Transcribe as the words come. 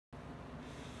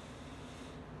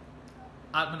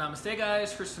Namaste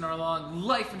guys, ChristianRLong,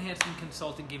 Life Enhancement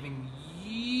Consultant, giving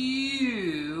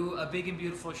you a big and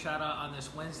beautiful shout out on this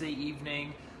Wednesday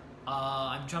evening.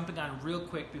 I'm jumping on real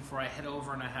quick before I head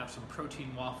over and I have some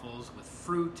protein waffles with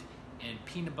fruit and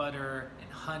peanut butter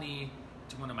and honey.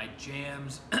 It's one of my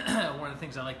jams, one of the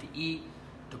things I like to eat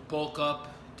to bulk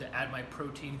up, to add my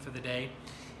protein for the day.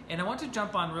 And I want to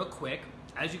jump on real quick.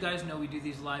 As you guys know, we do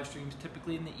these live streams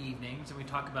typically in the evenings, and we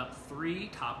talk about 3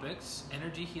 topics: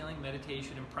 energy, healing,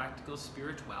 meditation, and practical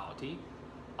spirituality.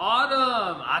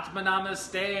 Autumn, Atma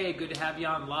Namaste, good to have you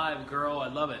on live, girl, I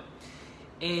love it.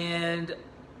 And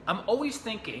I'm always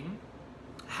thinking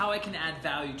how I can add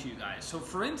value to you guys. So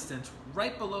for instance,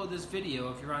 right below this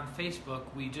video, if you're on Facebook,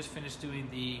 we just finished doing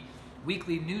the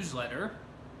weekly newsletter,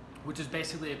 which is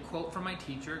basically a quote from my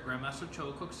teacher, Grandmaster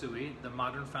Choa Koksui, the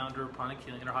modern founder of Pranic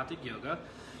Healing and Hatha Yoga.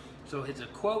 So it's a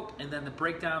quote and then the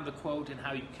breakdown of the quote and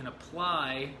how you can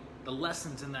apply the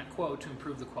lessons in that quote to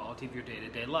improve the quality of your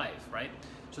day-to-day life, right?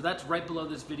 So that's right below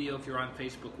this video if you're on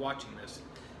Facebook watching this.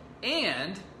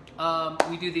 And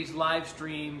we do these live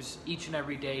streams each and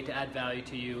every day to add value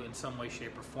to you in some way,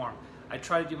 shape, or form. I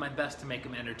try to do my best to make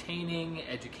them entertaining,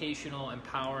 educational,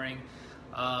 empowering.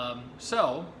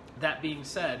 So that being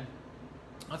said,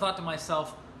 I thought to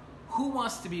myself, who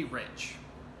wants to be rich?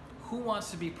 Who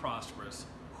wants to be prosperous?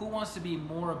 Who wants to be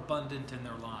more abundant in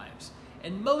their lives?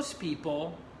 And most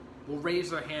people will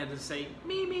raise their hand and say,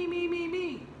 me, me, me, me,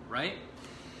 me, right?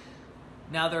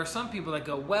 Now there are some people that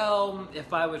go, well,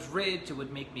 if I was rich, it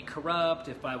would make me corrupt.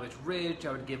 If I was rich,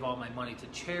 I would give all my money to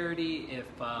charity. If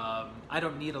I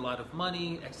don't need a lot of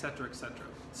money, etc., etc.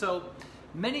 So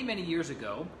many, many years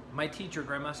ago, my teacher,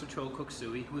 Grandmaster Choa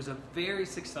Koksui, who was a very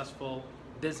successful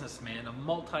businessman, a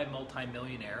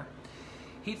multi-millionaire,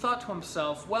 he thought to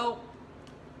himself, well,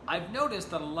 I've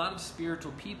noticed that a lot of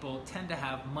spiritual people tend to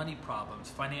have money problems,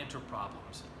 financial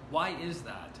problems. Why is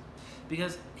that?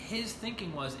 Because his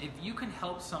thinking was, if you can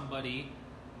help somebody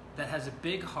that has a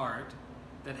big heart,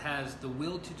 that has the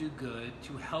will to do good,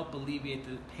 to help alleviate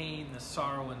the pain, the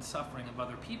sorrow, and suffering of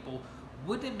other people,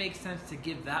 wouldn't it make sense to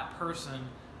give that person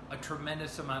a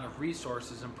tremendous amount of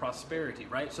resources and prosperity,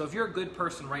 right? So if you're a good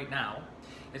person right now,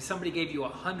 if somebody gave you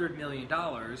 $100 million,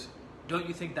 don't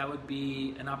you think that would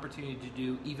be an opportunity to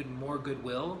do even more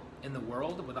goodwill in the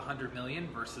world with 100 million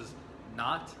versus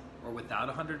not or without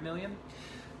 100 million?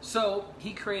 So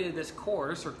he created this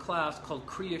course or class called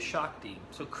Kriya Shakti.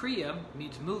 So Kriya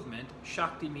means movement,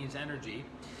 Shakti means energy.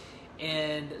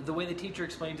 And the way the teacher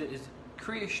explains it is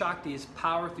Kriya Shakti is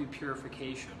power through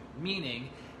purification, meaning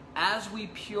as we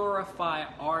purify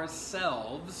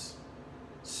ourselves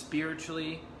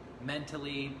spiritually,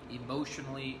 mentally,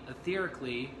 emotionally,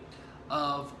 etherically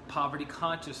of poverty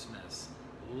consciousness,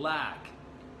 lack,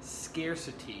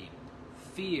 scarcity,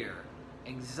 fear,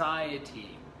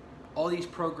 anxiety, all these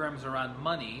programs around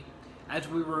money, as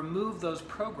we remove those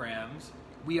programs,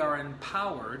 we are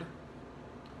empowered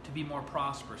to be more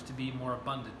prosperous, to be more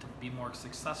abundant, to be more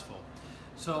successful.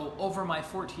 So over my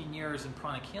 14 years in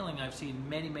pranic healing, I've seen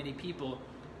many, many people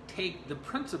take the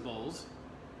principles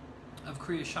of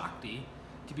Kriya Shakti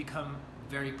to become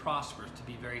very prosperous, to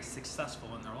be very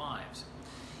successful in their lives.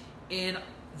 And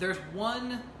there's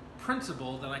one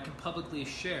principle that I can publicly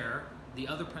share. The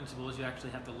other principles you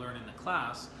actually have to learn in the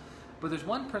class. But there's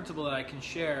one principle that I can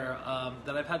share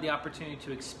that I've had the opportunity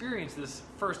to experience this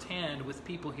firsthand with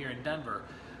people here in Denver.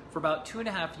 For about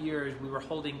 2.5 years, we were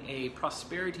holding a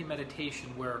prosperity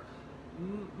meditation where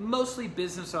mostly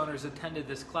business owners attended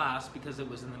this class because it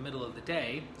was in the middle of the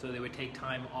day, so they would take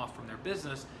time off from their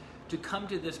business to come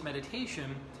to this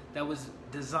meditation that was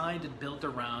designed and built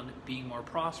around being more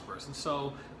prosperous. And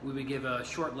so we would give a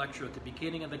short lecture at the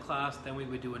beginning of the class, then we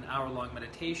would do an hour-long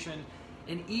meditation.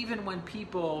 And even when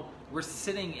people were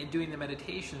sitting and doing the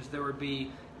meditations, there would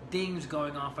be dings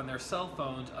going off on their cell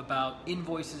phones about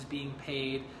invoices being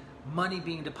paid, money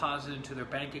being deposited into their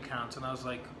bank accounts. And I was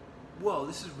like, whoa,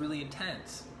 this is really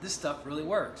intense. This stuff really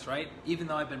works, right? Even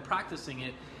though I've been practicing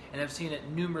it and I've seen it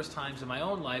numerous times in my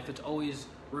own life, it's always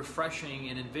refreshing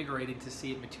and invigorating to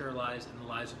see it materialize in the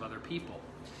lives of other people.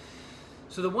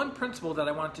 So the one principle that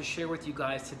I wanted to share with you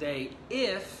guys today,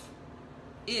 if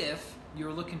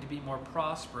you're looking to be more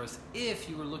prosperous, if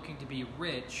you are looking to be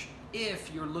rich, if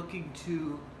you're looking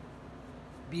to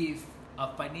be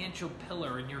a financial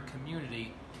pillar in your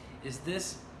community, is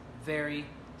this very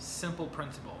simple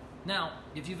principle. Now,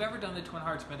 if you've ever done the Twin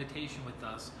Hearts meditation with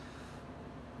us,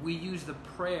 we use the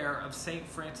prayer of St.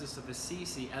 Francis of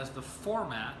Assisi as the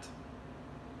format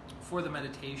for the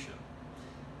meditation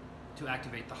to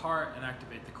activate the heart and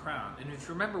activate the crown. And if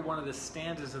you remember one of the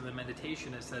stanzas in the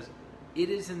meditation, it says, "It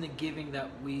is in the giving that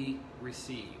we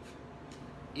receive."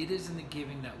 it is in the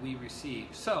giving that we receive.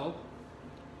 So,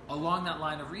 along that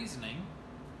line of reasoning,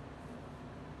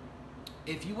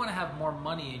 if you want to have more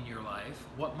money in your life,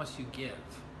 what must you give?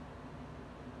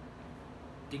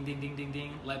 Ding, ding, ding, ding,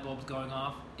 ding, light bulbs going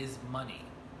off, is money.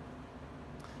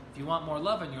 If you want more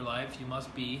love in your life, you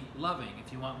must be loving.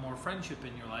 If you want more friendship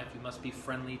in your life, you must be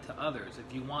friendly to others.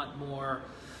 If you want more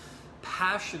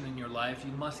passion in your life,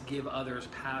 you must give others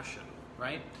passion,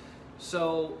 right?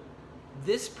 So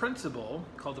this principle,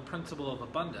 called the principle of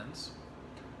abundance,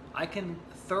 I can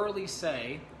thoroughly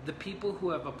say the people who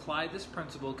have applied this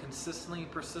principle consistently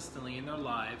and persistently in their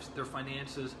lives, their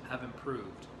finances have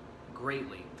improved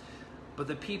greatly. But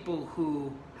the people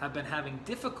who have been having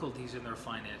difficulties in their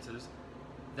finances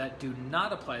that do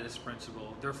not apply this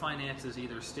principle, their finances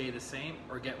either stay the same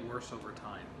or get worse over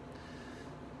time.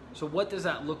 So what does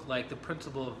that look like, the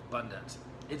principle of abundance?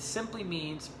 It simply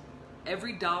means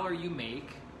every dollar you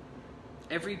make,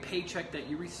 every paycheck that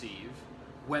you receive,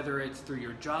 whether it's through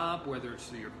your job, whether it's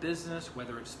through your business,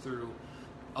 whether it's through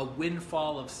a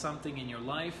windfall of something in your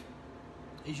life,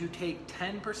 is you take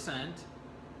 10%,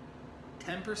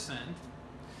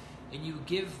 and you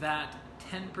give that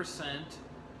 10%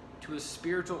 to a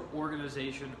spiritual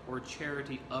organization or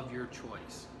charity of your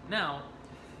choice. Now,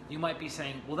 you might be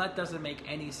saying, well, that doesn't make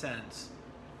any sense.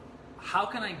 How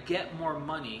can I get more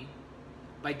money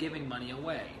by giving money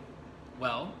away?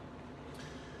 Well,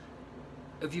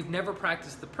 if you've never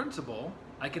practiced the principle,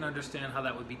 I can understand how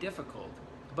that would be difficult.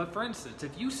 But for instance,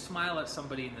 if you smile at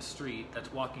somebody in the street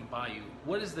that's walking by you,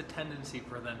 what is the tendency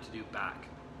for them to do back?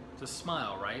 To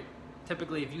smile, right?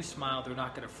 Typically, if you smile, they're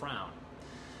not going to frown.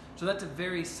 So that's a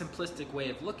very simplistic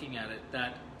way of looking at it,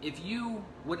 that if you,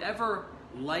 whatever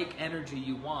like energy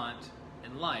you want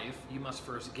in life, you must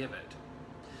first give it.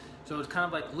 So it's kind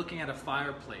of like looking at a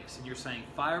fireplace, and you're saying,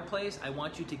 fireplace, I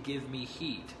want you to give me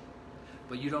heat.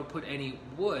 But you don't put any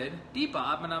wood.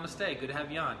 Deepa, namaste, good to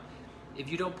have you on. If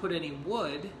you don't put any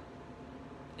wood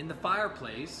in the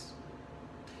fireplace,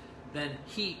 then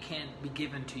heat can't be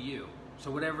given to you.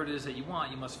 So whatever it is that you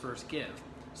want, you must first give.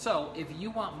 So if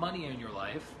you want money in your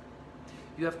life,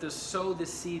 you have to sow the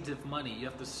seeds of money. You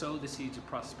have to sow the seeds of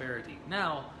prosperity.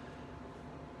 Now,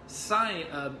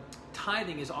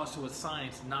 tithing is also a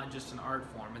science, not just an art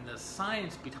form. And the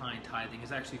science behind tithing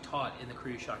is actually taught in the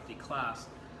Kriya Shakti class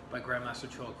by Grandmaster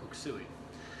Choa Kok Sui.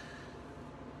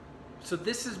 So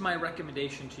this is my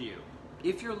recommendation to you.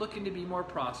 If you're looking to be more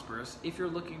prosperous, if you're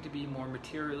looking to be more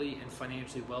materially and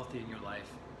financially wealthy in your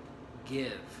life,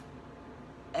 give.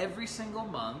 Every single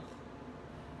month,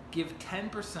 give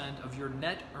 10% of your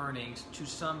net earnings to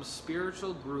some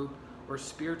spiritual group or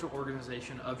spiritual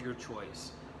organization of your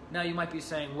choice. Now you might be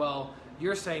saying, well,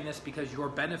 you're saying this because you're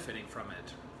benefiting from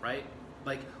it, right?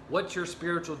 Like, what's your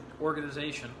spiritual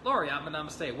organization? Lori,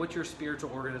 namaste. What's your spiritual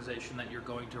organization that you're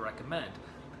going to recommend?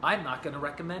 I'm not going to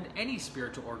recommend any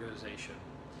spiritual organization.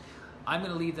 I'm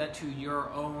going to leave that to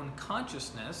your own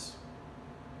consciousness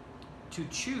to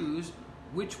choose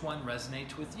which one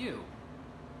resonates with you.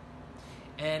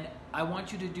 And I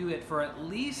want you to do it for at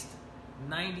least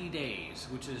 90 days,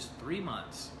 which is 3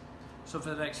 months. So for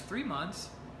the next 3 months,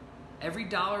 every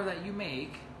dollar that you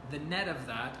make, the net of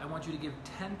that, I want you to give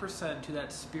 10% to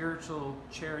that spiritual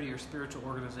charity or spiritual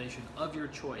organization of your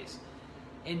choice.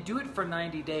 And do it for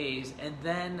 90 days and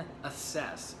then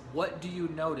assess. What do you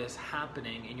notice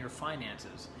happening in your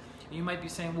finances? And you might be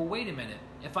saying, well, wait a minute.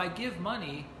 If I give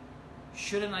money,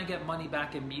 shouldn't I get money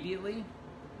back immediately?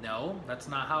 No, that's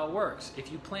not how it works.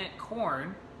 If you plant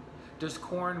corn, does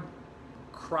corn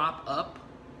crop up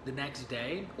the next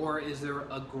day? Or is there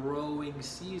a growing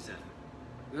season?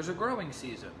 There's a growing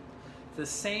season. The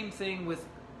same thing with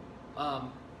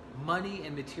money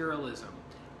and materialism.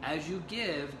 As you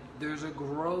give, there's a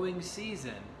growing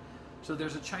season. So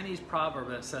there's a Chinese proverb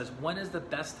that says, when is the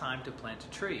best time to plant a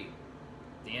tree?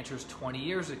 The answer is 20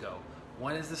 years ago.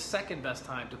 When is the second best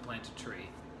time to plant a tree?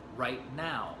 Right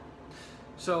now.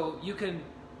 So you can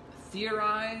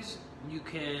theorize, you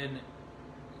can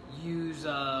use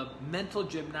mental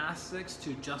gymnastics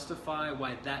to justify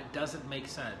why that doesn't make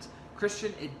sense.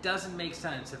 Christian, it doesn't make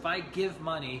sense. If I give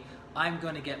money, I'm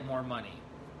going to get more money.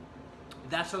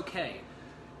 That's okay.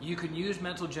 You can use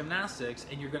mental gymnastics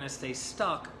and you're going to stay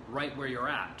stuck right where you're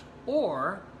at.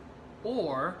 Or,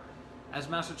 as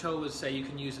Master Cho would say, you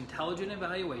can use intelligent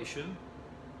evaluation,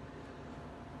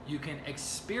 you can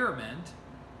experiment,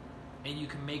 and you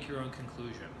can make your own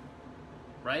conclusion,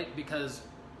 right? Because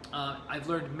I've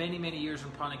learned many, many years in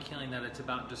pranic healing that it's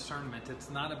about discernment. It's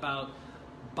not about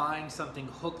buying something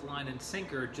hook, line, and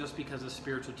sinker just because a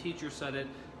spiritual teacher said it,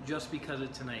 just because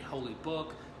it's in a holy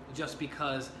book, just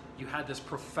because you had this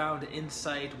profound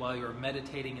insight while you were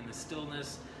meditating in the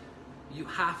stillness. You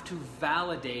have to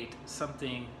validate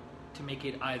something to make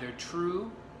it either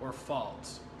true or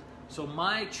false. So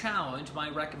my challenge, my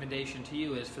recommendation to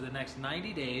you is for the next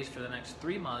 90 days, for the next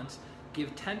 3 months,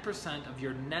 give 10% of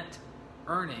your net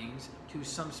earnings to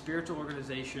some spiritual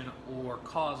organization or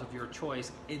cause of your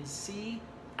choice, and see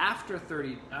after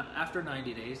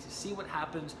 90 days, see what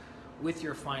happens with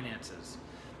your finances.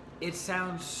 It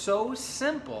sounds so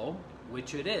simple,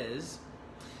 which it is,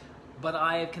 but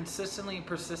I have consistently and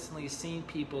persistently seen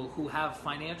people who have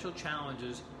financial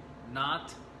challenges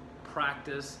not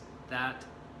practice that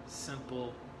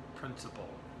simple principle.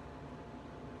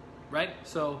 Right?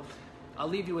 So I'll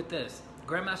leave you with this.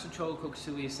 Grandmaster Chogo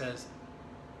Kokusui says,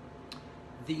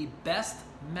 the best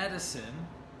medicine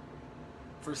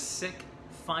for sick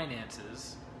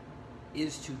finances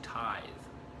is to tithe.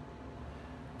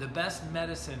 The best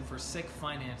medicine for sick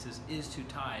finances is to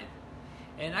tithe.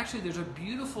 And actually there's a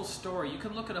beautiful story, you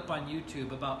can look it up on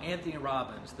YouTube, about Anthony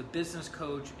Robbins, the business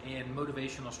coach and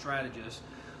motivational strategist,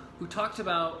 who talked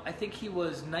about, I think he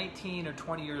was 19 or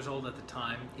 20 years old at the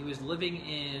time. He was living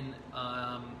in,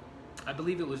 I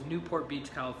believe it was Newport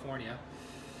Beach, California.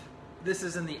 This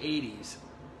is in the 80s.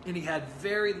 And he had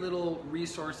very little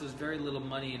resources, very little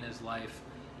money in his life.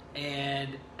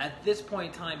 And at this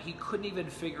point in time, he couldn't even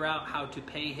figure out how to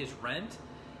pay his rent.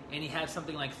 And he had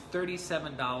something like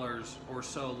 $37 or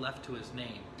so left to his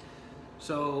name.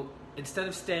 So instead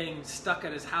of staying stuck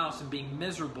at his house and being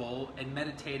miserable and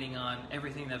meditating on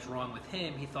everything that's wrong with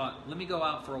him, he thought, let me go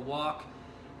out for a walk.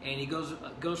 And he goes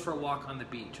for a walk on the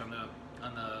beach, on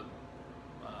the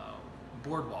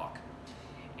boardwalk.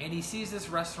 And he sees this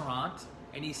restaurant,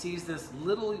 and he sees this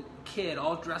little kid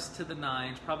all dressed to the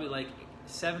nines, probably like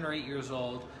 7 or 8 years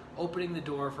old, opening the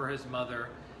door for his mother.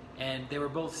 And they were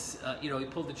both, he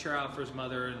pulled the chair out for his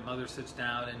mother, and the mother sits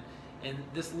down. And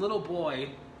this little boy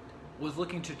was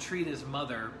looking to treat his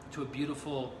mother to a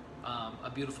beautiful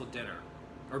dinner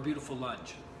or beautiful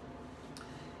lunch.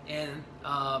 And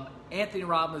Anthony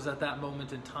Robbins at that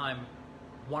moment in time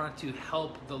wanted to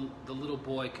help the little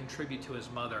boy contribute to his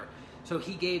mother. So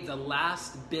he gave the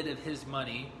last bit of his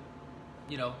money,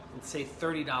 let's say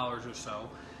 $30 or so,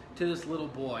 to this little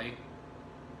boy,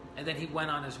 and then he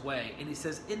went on his way. And he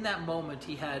says in that moment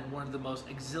he had one of the most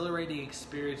exhilarating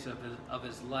experiences of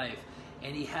his life,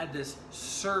 and he had this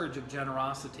surge of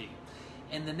generosity.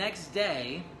 And the next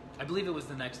day, I believe it was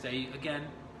the next day, again,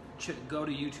 go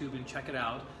to YouTube and check it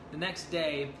out. The next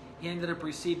day, he ended up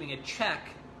receiving a check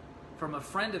from a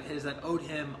friend of his that owed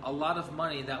him a lot of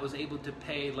money that was able to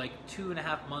pay like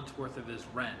 2.5 months worth of his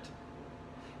rent.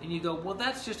 And you go, well,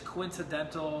 that's just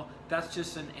coincidental. That's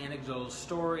just an anecdotal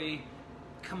story.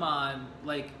 Come on,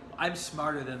 like, I'm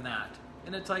smarter than that.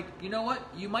 And it's like, you know what?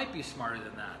 You might be smarter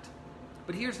than that.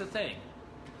 But here's the thing.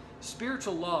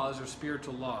 Spiritual laws are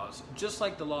spiritual laws, just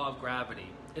like the law of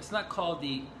gravity. It's not called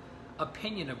the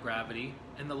opinion of gravity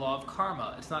and the law of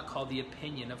karma. It's not called the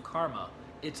opinion of karma.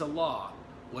 It's a law.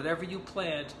 Whatever you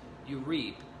plant, you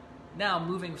reap. Now,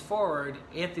 moving forward,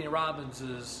 Anthony Robbins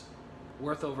is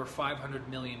worth over $500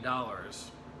 million.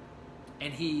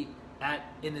 And he,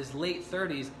 in his late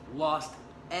 30s, lost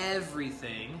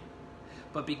everything.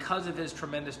 But because of his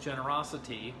tremendous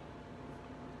generosity,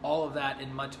 all of that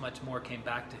and much, much more came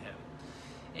back to him.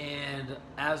 And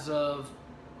as of,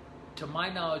 to my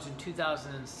knowledge, in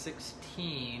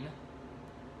 2016,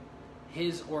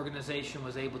 his organization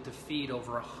was able to feed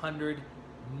over 100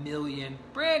 million,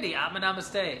 Brandy,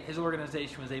 namaste. His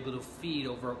organization was able to feed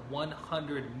over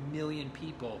 100 million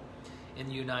people in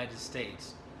the United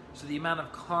States. So the amount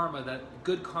of karma, that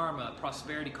good karma,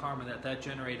 prosperity karma that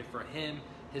generated for him,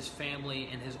 his family,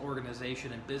 and his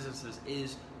organization and businesses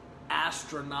is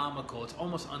astronomical. It's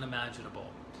almost unimaginable.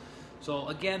 So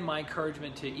again, my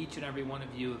encouragement to each and every one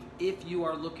of you, if you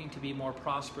are looking to be more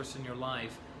prosperous in your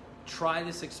life, try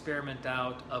this experiment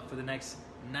out for the next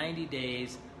 90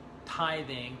 days,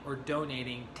 tithing or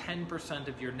donating 10%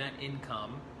 of your net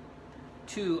income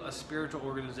to a spiritual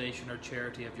organization or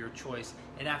charity of your choice.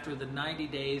 And after the 90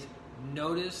 days,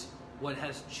 notice what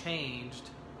has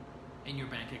changed in your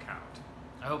bank account.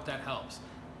 I hope that helps.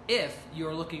 If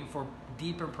you're looking for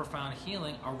deep and profound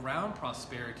healing around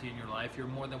prosperity in your life, you're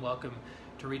more than welcome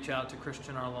to reach out to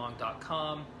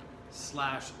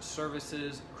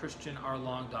ChristianRLong.com/services,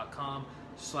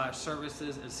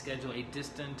 ChristianRLong.com/services, and schedule a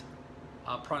distant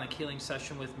pranic healing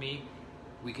session with me.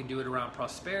 We can do it around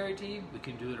prosperity, we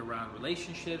can do it around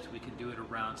relationships, we can do it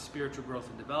around spiritual growth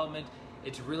and development.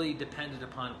 It's really dependent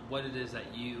upon what it is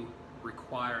that you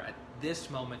require at this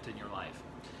moment in your life.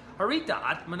 Harita,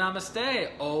 Atma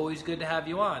Namaste, always good to have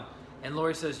you on. And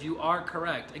Lori says, you are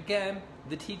correct. Again,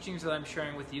 The teachings that I'm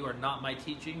sharing with you are not my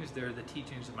teachings. They're the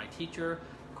teachings of my teacher,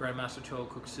 Grandmaster Cho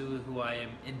Kuksu, who I am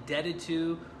indebted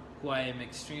to, who I am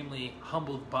extremely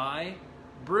humbled by.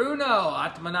 Bruno,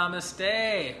 Atma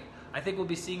Namaste. I think we'll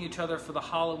be seeing each other for the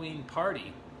Halloween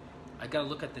party. I gotta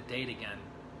look at the date again.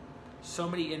 So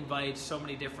many invites, so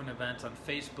many different events on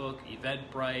Facebook,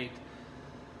 Eventbrite,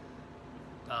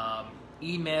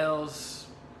 emails,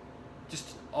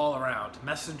 just all around,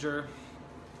 Messenger.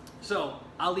 So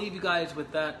I'll leave you guys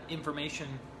with that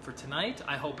information for tonight.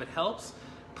 I hope it helps.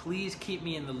 Please keep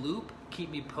me in the loop. Keep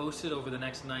me posted over the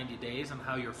next 90 days on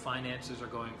how your finances are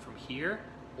going from here,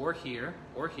 or here,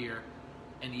 or here,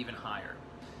 and even higher.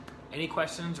 Any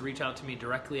questions, reach out to me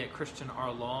directly at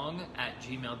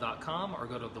ChristianRLong@gmail.com or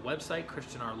go to the website,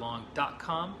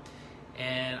 ChristianRLong.com.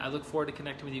 And I look forward to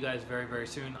connecting with you guys very, very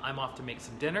soon. I'm off to make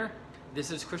some dinner. This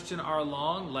is Christian R.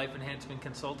 Long, Life Enhancement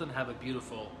Consultant. Have a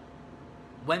beautiful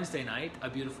Wednesday night, a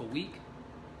beautiful week,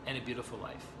 and a beautiful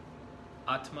life.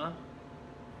 Atma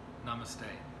Namaste.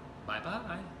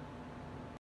 Bye-bye.